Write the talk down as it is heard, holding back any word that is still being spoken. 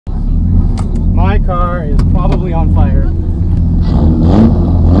My car is probably on fire.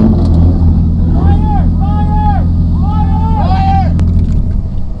 Fire! Fire! Fire!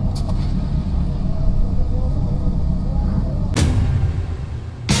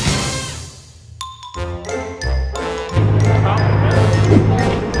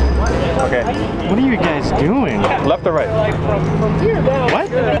 Okay. What are you guys doing? Left or right?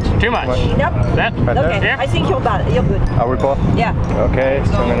 What? Too much. Yep. That? Right there? Okay. I think you're good. Are we both? Yeah. Okay,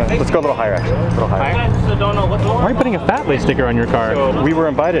 so I'm gonna, let's go a little higher actually. A little higher. Why are you putting a Fat Lace sticker on your car? We were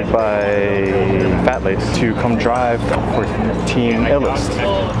invited by Fat Lace to come drive for Team Illest.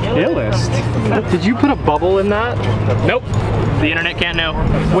 Illest? Did you put a bubble in that? Nope. The internet can't know.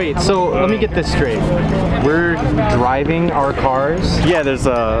 Wait, so let me get this straight. We're driving our cars Yeah, there's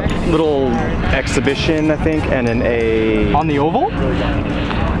a little exhibition, I think, and an A... on the oval?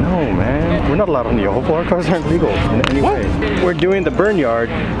 No, man. We're not allowed on the oval. Our cars aren't legal in any way. We're doing the Burnyard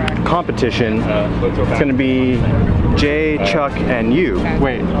competition. It's going to be Jay, Chuck, and you.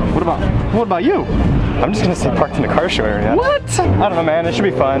 Wait, what about you? I'm just going to stay parked in the car show area. What? I don't know, man. It should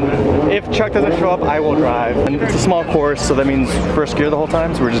be fun. If Chuck doesn't show up, I will drive. And it's a small course, so that means first gear the whole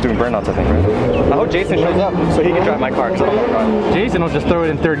time, so we're just doing burnouts, I think, right? I hope Jason shows up so he can drive my car, because I don't want to drive. Jason will just throw it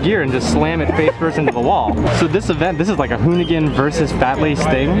in third gear and just slam it face first into the wall. So this event, this is like a Hoonigan versus Fat Lace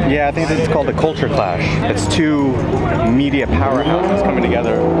thing? Yeah, I think this is called a culture clash. It's two media powerhouses coming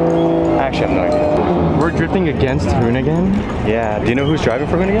together. I actually have no idea. We're drifting against Hoonigan? Yeah, do you know who's driving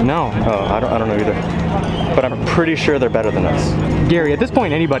for Hoonigan? No. Oh, I don't know either. But I'm pretty sure they're better than us. Gary, at this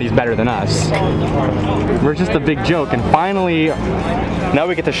point anybody's better than us. We're just a big joke, and finally... Now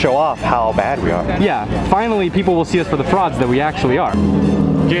we get to show off how bad we are. Yeah, finally people will see us for the frauds that we actually are.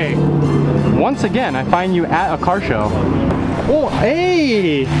 Jay, once again I find you at a car show. Oh,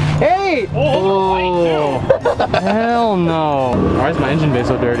 hey! Hey! Oh, hell no. Why is my engine bay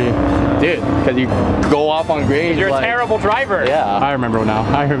so dirty? Dude, because you go off on grade. You're a terrible driver. Yeah. I remember now,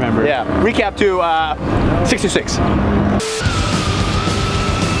 I remember. Yeah, recap to 66.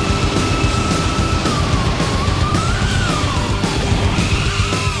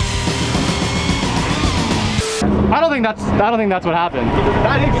 I don't think that's what happened.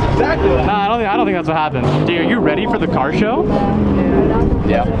 That is exactly what No, I don't think that's what happened. Dude, are you ready for the car show?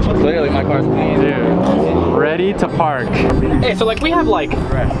 Yeah, clearly my car's clean. Dude, ready to park. Hey, so like we have like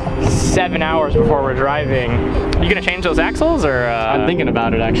 7 hours before we're driving. You gonna change those axles or? I'm thinking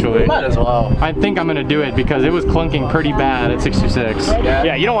about it actually. Might as well. I think I'm gonna do it because it was clunking pretty bad at 626.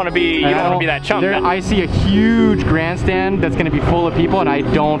 Yeah, you don't want to be that chump. I see a huge grandstand that's gonna be full of people, and I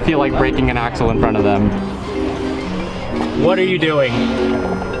don't feel like breaking an axle in front of them. What are you doing?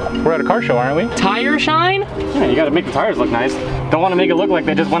 We're at a car show, aren't we? Tire shine? Yeah, you gotta make the tires look nice. Don't want to make it look like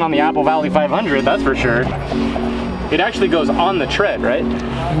they just went on the Apple Valley 500, that's for sure. It actually goes on the tread, right?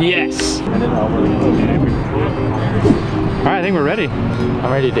 Yes. All right, I think we're ready.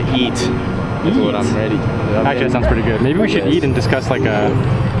 I'm ready to eat. That's what I'm ready. Actually, that sounds pretty good. Maybe we should eat and discuss like a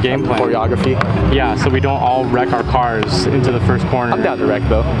game plan. Choreography. Yeah, so we don't all wreck our cars into the first corner. I'm down to wreck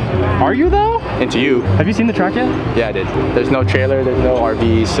though. Are you though? Into you. Have you seen the track yet? Yeah, I did. There's no trailer, there's no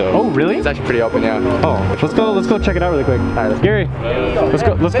RV, so. Oh, really? It's actually pretty open, yeah. Oh, let's go check it out really quick. All right, let's Gary, let's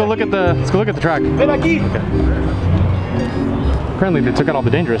go look at the track. Okay. Apparently they took out all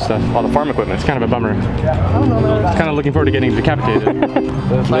the dangerous stuff, all the farm equipment. It's kind of a bummer. It's kind of looking forward to getting decapitated.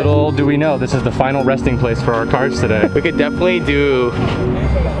 Little do we know, this is the final resting place for our cars today. We could definitely do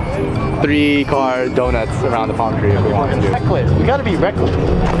 3-car donuts around the palm tree if we want to. Reckless. We gotta be reckless.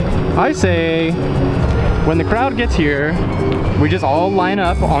 I say, when the crowd gets here, we just all line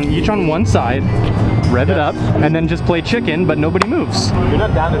up each on one side, rev it up, and then just play chicken, but nobody moves. You're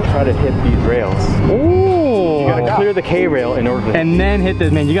not down to try to hit these rails. Ooh. You gotta clear the K rail in order to... And then hit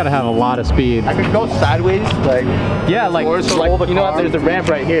this, man, you gotta have a lot of speed. I could go sideways, like... Yeah, like... Or so like, you know what, there's a ramp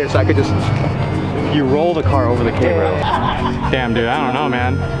right here, so I could just... You roll the car over the K rail. Damn, dude, I don't know,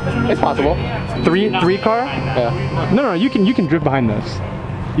 man. It's possible. Three car? Yeah. No, you can drift behind this.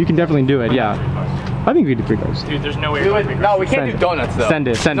 You can definitely do it, yeah. I think we could do 3 cars. Dude, there's no way. No, we can't do donuts though. Send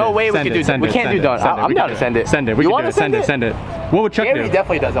it. No way we can do that. We can't do donuts. I'm down to send it. Send it. We can do it. Send it. What would Chuck do? Gary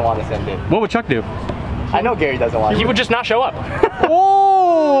definitely doesn't want to send it. What would Chuck do? I know Gary doesn't want to. He would just not show up.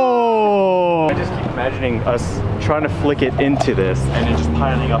 Oh! I just keep imagining us trying to flick it into this and then just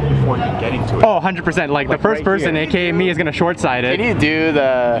piling up before even getting to it. Oh, 100%. Like the first person, aka me, is gonna short side it. Can you do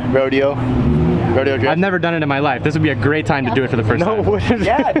the rodeo drift? I've never done it in my life. This would be a great time to do it for the first time.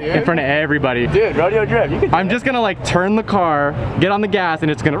 Yeah, dude. In front of everybody. Dude, rodeo drift. You can I'm just gonna like turn the car, get on the gas,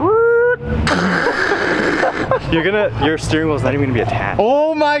 and it's gonna... Your steering wheel's not even gonna be attached.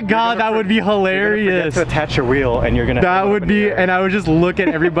 Oh my god, that would be hilarious. To attach your wheel, and you're gonna. That would be, and I would just look at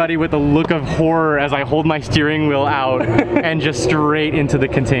everybody with a look of horror as I hold my steering wheel out and just straight into the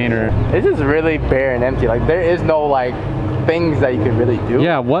container. This is really bare and empty. Like there is no like things that you can really do.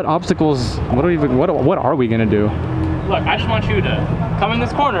 Yeah, what obstacles? What are we gonna do? Look, I just want you to come in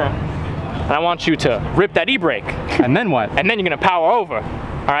this corner, and I want you to rip that e-brake. And then what? And then you're gonna power over.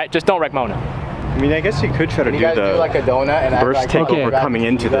 All right, just don't wreck Mona. I mean, I guess you could try to do do the like a donut and burst takeover coming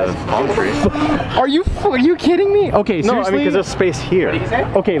into the palm tree. Are you kidding me? Okay, seriously? No, I mean, because there's space here. What did you say?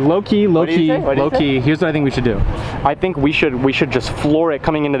 Okay, low key. Here's what I think we should do. I think we should just floor it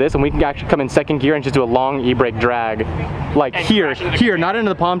coming into this, and we can actually come in second gear and just do a long e-brake drag, like and here, not into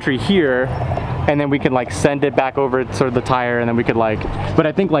the palm tree, here. And then we could like send it back over sort of the tire, and then we could like, but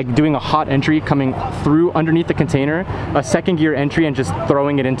I think like doing a hot entry coming through underneath the container, a second gear entry, and just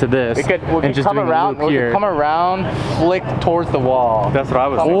throwing it into this. We could just come around, come around, flick towards the wall. That's what I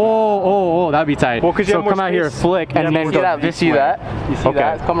was thinking. Oh, that'd be tight. Well, so come out here, flick, and then go this way. You see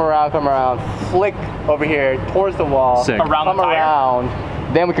that? Come around, flick over here towards the wall. Sick. Come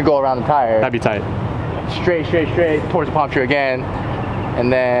around, then we could go around the tire. That'd be tight. Straight towards the palm tree again. And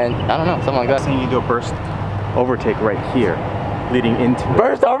then, I don't know, something like that. So you do a burst overtake right here, leading into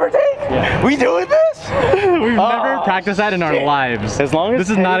burst overtake? Yeah. We doing this? We've never practiced that in our lives. As long as this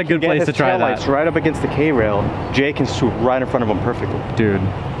is not a good place to try that. Right up against the K-rail, Jay can shoot right in front of him perfectly. Dude,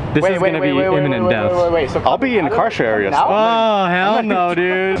 this is gonna be imminent death. Wait. So I'll be in the car share area. Oh, hell no,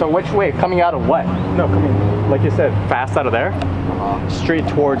 dude. So which way? Coming out of what? No, coming, like you said, fast out of there, straight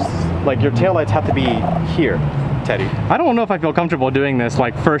towards, like your taillights have to be here. Teddy. I don't know if I feel comfortable doing this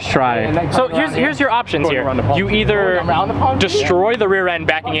like first try. So here's your options here. You either destroy the rear end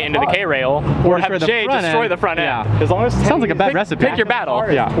backing it into the K-rail, or have Jay destroy the front end. Yeah. As long as Teddy, sounds like a bad recipe. Pick your battle.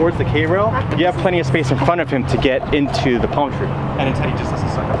 Yeah. Towards the K-rail, you have plenty of space in front of him to get into the palm tree. And then Teddy just has to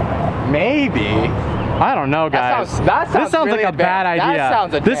suck up. Maybe. I don't know, guys. This sounds really like a bad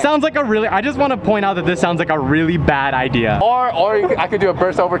idea. This sounds like a really, I just want to point out that this sounds like a really bad idea. Or I could do a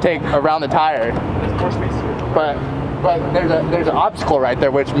burst overtake around the tire. There's more space here. But there's an obstacle right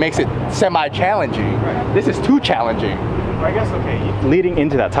there which makes it semi-challenging. Right. This is too challenging. I guess, okay, leading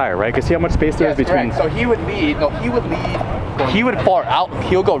into that tire, right? Because see how much space there is between. Correct. So he would lead, he would far out,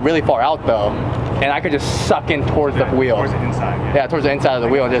 he'll go really far out though. And I could just suck in towards the wheel. Towards the inside. Yeah, towards the inside of the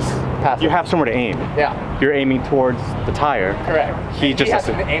wheel and just pass it. You have somewhere to aim. Yeah. You're aiming towards the tire. Correct. He just has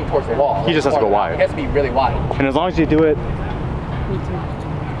to aim towards the wall. He just has to go wide. He has to be really wide. And as long as you do it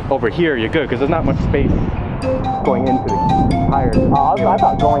over here, you're good, because there's not much space going into the tire. I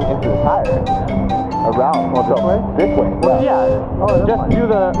thought going into the tire. Around, well, so this way. Well, yeah, just do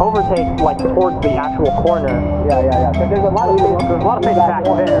the overtake like towards the actual corner. Yeah. So there's a lot of space back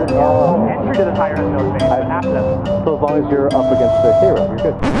there. Yeah. Entry to the tire is no space. So as long as you're up against the hero, you're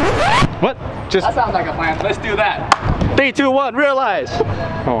good. What? That sounds like a plan. Let's do that. 3, 2, 1, realize.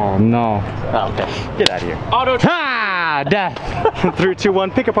 Oh no. Oh, okay. Get out of here. Auto. Ha! Death. 3, 2,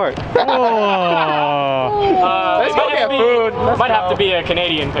 1, pick apart. Oh. Let's go get food. Might have to be a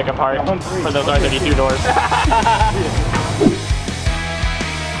Canadian pick apart for those R32 doors.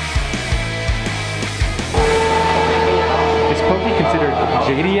 Is Pokey considered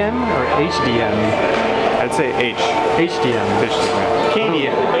JDM or HDM? I'd say H. HDM.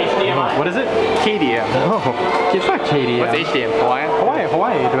 HDMI. What is it? KDM. Oh, it's not KDM. What's HDM? Hawaiian?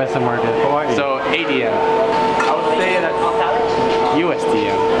 Hawaii, domestic market. Hawaii. So ADM. I would say that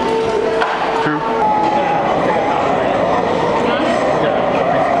USDM. True.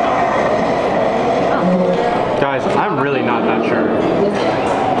 Guys, I'm really not that sure.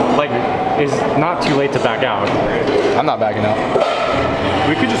 Like, it's not too late to back out. I'm not backing out.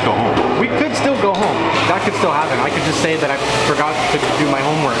 We could just go home. We could still go home. That could still happen. I could just say that I forgot to do my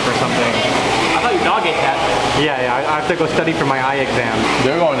homework or something. I thought you dog ate that. Yeah, I have to go study for my eye exam.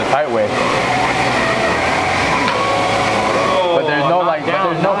 They're going the tight way. But there's no like,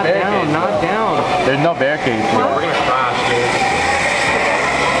 there's no barricade. Not down. There's no barricade. We're gonna crash, dude.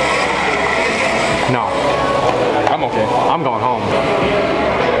 No. I'm okay. I'm going home.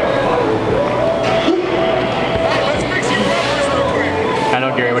 I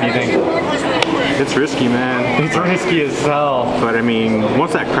know, Gary, what do you think? It's risky, man. It's risky as hell. But I mean,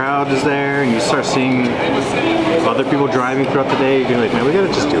 once that crowd is there and you start seeing other people driving throughout the day, you're like, man, we gotta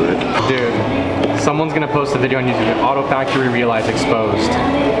just do it. Dude, someone's gonna post a video on YouTube, Auto Factory Realize Exposed.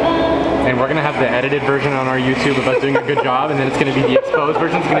 And we're gonna have the edited version on our YouTube of us doing a good job, and then it's gonna be the exposed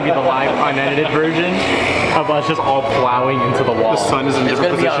version, it's gonna be the live unedited version of us just all plowing into the wall. The sun is in a It's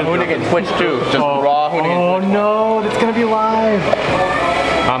different gonna be on position. Hoonigan Twitch too. Just raw Hoonigan. Oh no, it's gonna be live.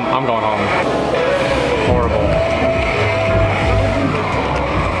 I'm going home. horrible.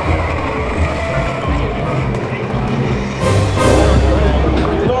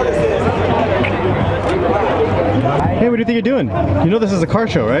 Hey, what do you think you're doing? You know this is a car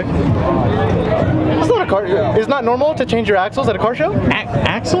show, right? It's not a car. It's not normal to change your axles at a car show.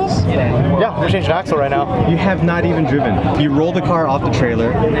 Axles? Yeah, we're changing an axle right now. You have not even driven. You rolled the car off the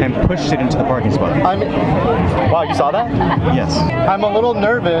trailer and pushed it into the parking spot. Wow, you saw that? Yes. I'm a little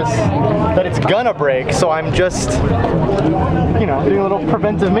nervous that it's gonna break, so I'm just, you know, doing a little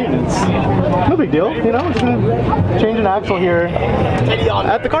preventive maintenance. No big deal, you know. Just gonna change an axle here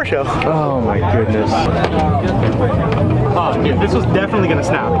at the car show. Oh my goodness. Oh, dude, this was definitely gonna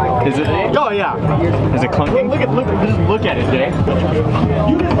snap. Is it? Oh yeah. Is it clunking? Just look at it, Jay.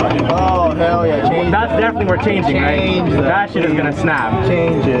 Oh hell yeah! Change. That's definitely worth changing, right? That shit is gonna snap.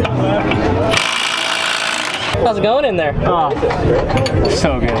 Change it. How's it going in there? Oh,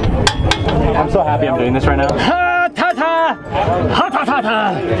 so good. I'm so happy I'm doing this right now. Ha ta ta! Ha ta ta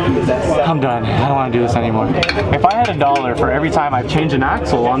ta! I'm done. I don't want to do this anymore. If I had $1 for every time I've changed an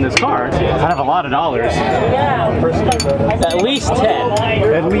axle on this car, I'd have a lot of dollars. At least 10.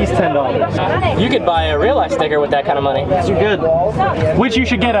 At least $10. You could buy a real life sticker with that kind of money. You good. Which you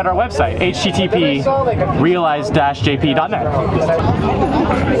should get at our website, http:/realize-jp.net.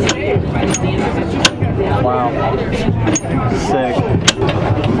 Wow. Sick.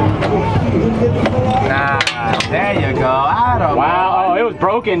 Nah, there you go. I don't Wow, oh, it was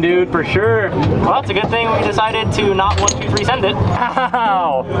broken, dude, for sure. Well, it's a good thing we decided to not 1, 2, 3 send it.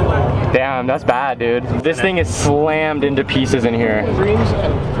 Wow. Damn, that's bad, dude. This thing is slammed into pieces in here.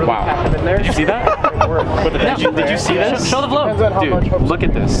 Wow. Did you see that? Did you see this? Show the flow. Dude, look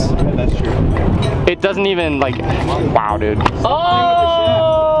at this. It doesn't even, like, wow, dude.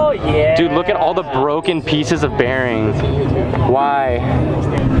 Oh, yeah. Dude, look at all the broken pieces of bearings. Why?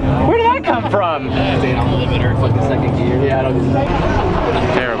 Where did that come from?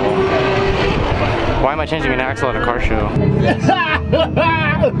 Terrible. Why am I changing an axle at a car show?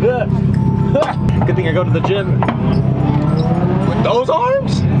 Good thing I go to the gym. With those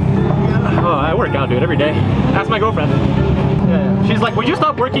arms? Oh, I work out, dude, every day. Ask my girlfriend. Yeah. She's like, would you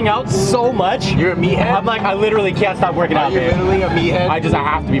stop working out so much? You're a meathead? I'm like, I literally can't stop working out, You're babe. literally a meathead? I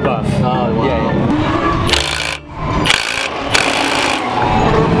have to be buff. Oh, wow. Yeah.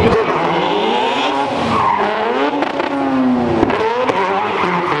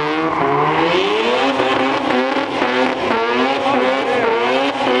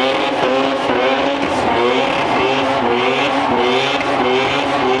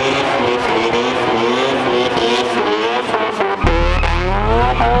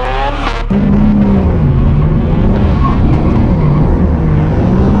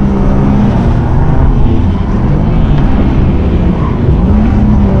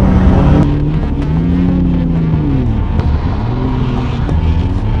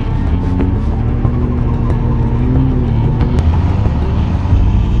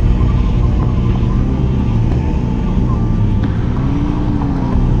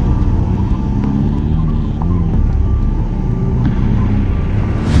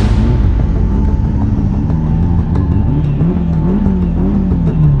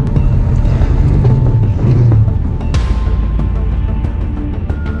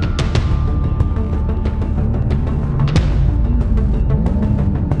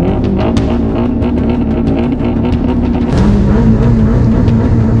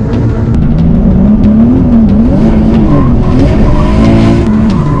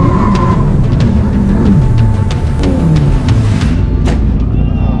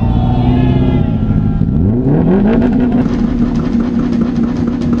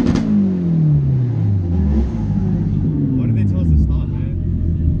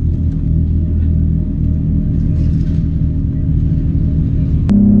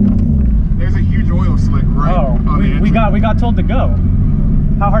 We got told to go.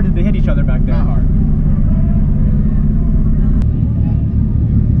 How hard did they hit each other back there? Not hard.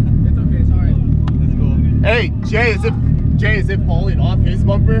 It's okay, it's alright. That's cool. Hey, Jay, is it falling off his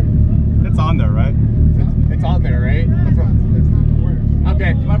bumper? It's on there, right? It's on there, right?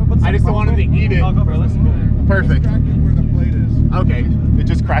 Okay. I just wanted to eat it. I'll go for it. Let's go. Perfect. Where the plate is. Okay. It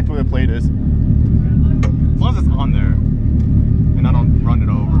just cracked where the plate is. As long as it's on there and I don't run it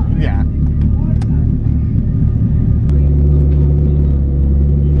over. Yeah.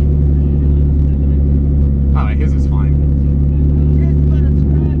 Oh, his is fine.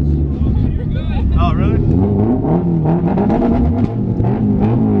 Oh, really?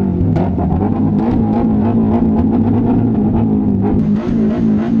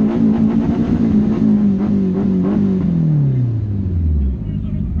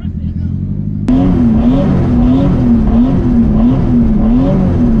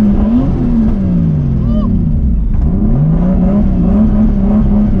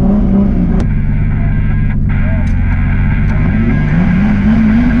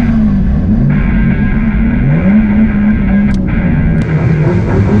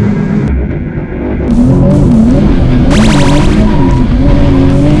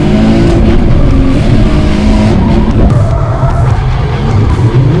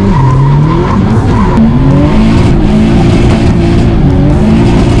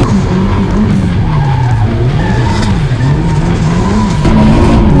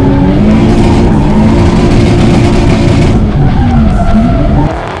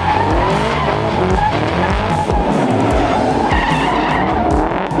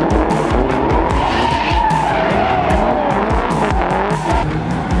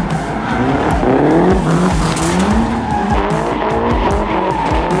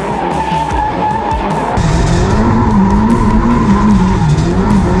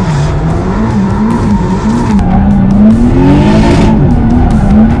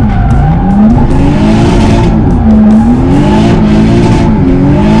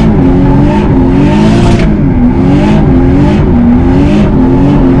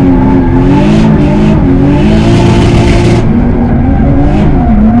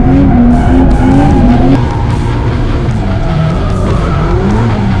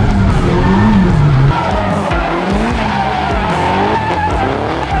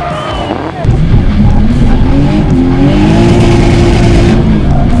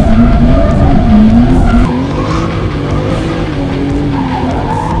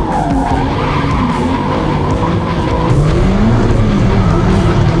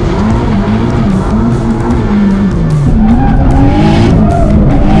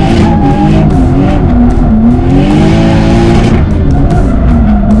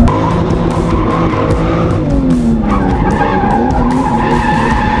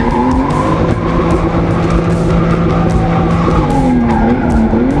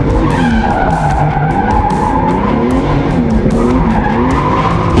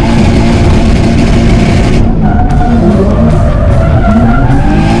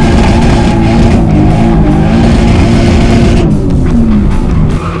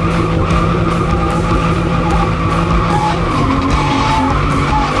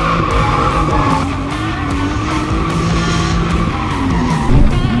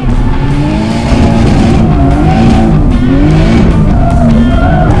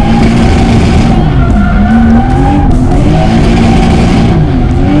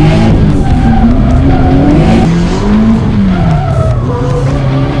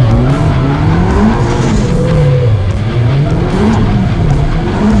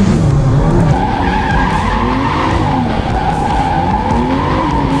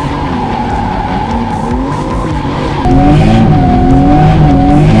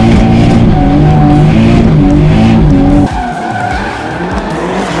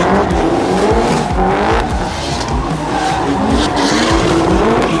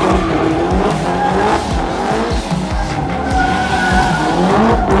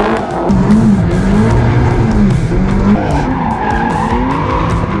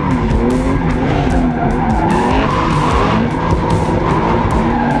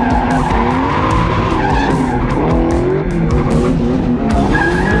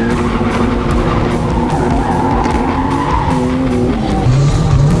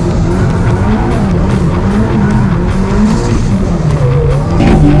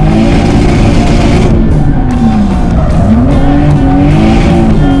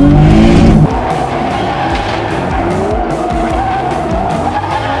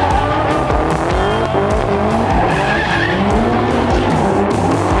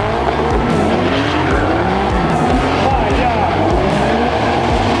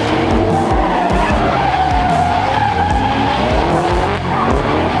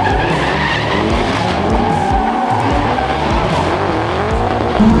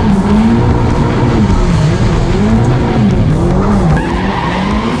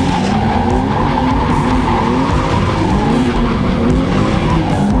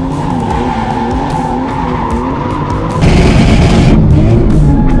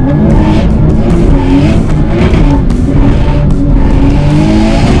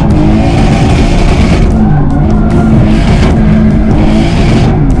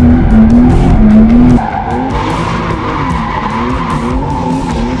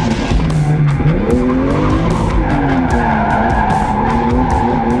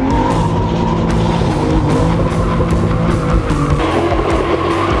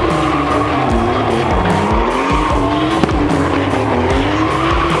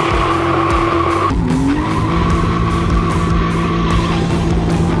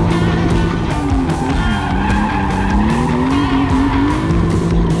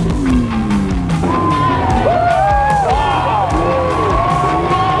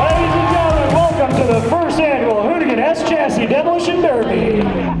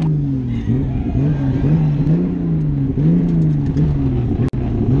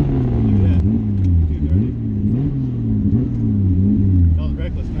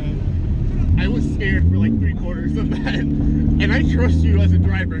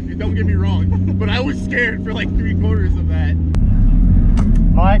 for like 3/4 of that.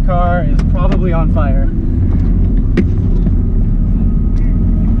 My car is probably on fire.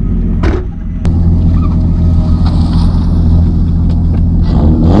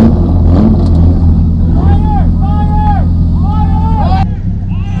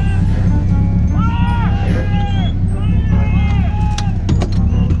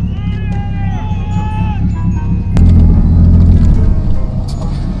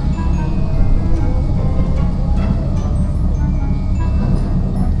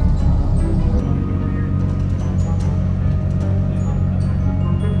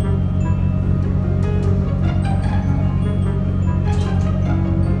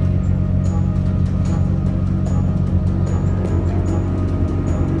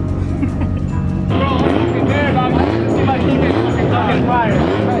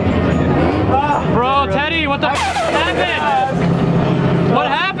 Bro, Teddy, what the happened? What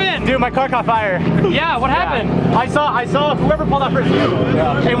happened? Dude, my car caught fire. Yeah, what happened? I saw whoever pulled out first. You.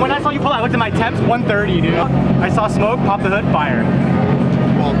 Yeah. And when I saw you pull out, I looked at my temps, 130, dude. I saw smoke, pop the hood, fire.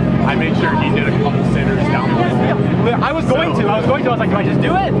 Well, I made sure he did a couple sitters down the hole. Yeah, I was going to. I was like, do I just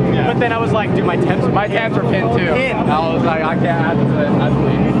do it? Yeah. But then I was like, dude, my temps are pinned too. I was like, I can't add to it. I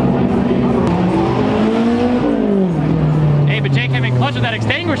believe you. Hey, but Jay came in clutch with that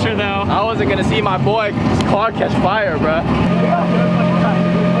extinguisher, though. I wasn't gonna see my boy's car catch fire, bro.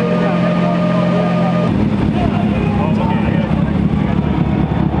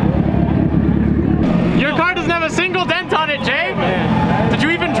 Your car doesn't have a single dent on it, Jay. Did you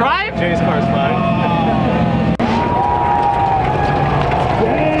even drive? Jay's car's fine.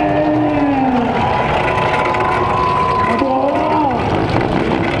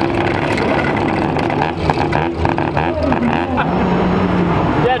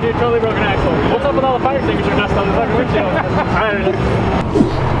 Yeah, dude, totally broken axle. What's up with all the fire extinguisher dust on the fucking windshield?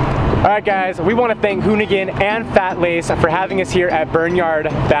 Alright guys, we want to thank Hoonigan and Fat Lace for having us here at Burnyard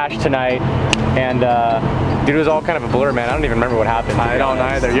Bash tonight. And dude, it was all kind of a blur, man. I don't even remember what happened. I don't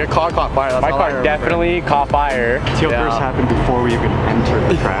either. Your car caught fire. That's my car definitely caught fire. Tailburst happened before we even entered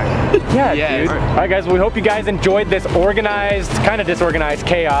the track. Yeah, Yeah. dude. Alright guys, we hope you guys enjoyed this organized, kind of disorganized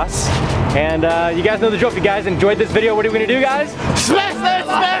chaos. And you guys know the drill. If you guys enjoyed this video, what are we gonna do, guys? Smash that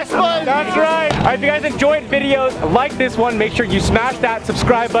smash button! That's right. Alright, if you guys enjoyed videos like this one, make sure you smash that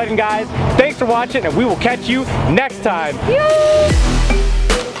subscribe button, guys. Thanks for watching, and we will catch you next time.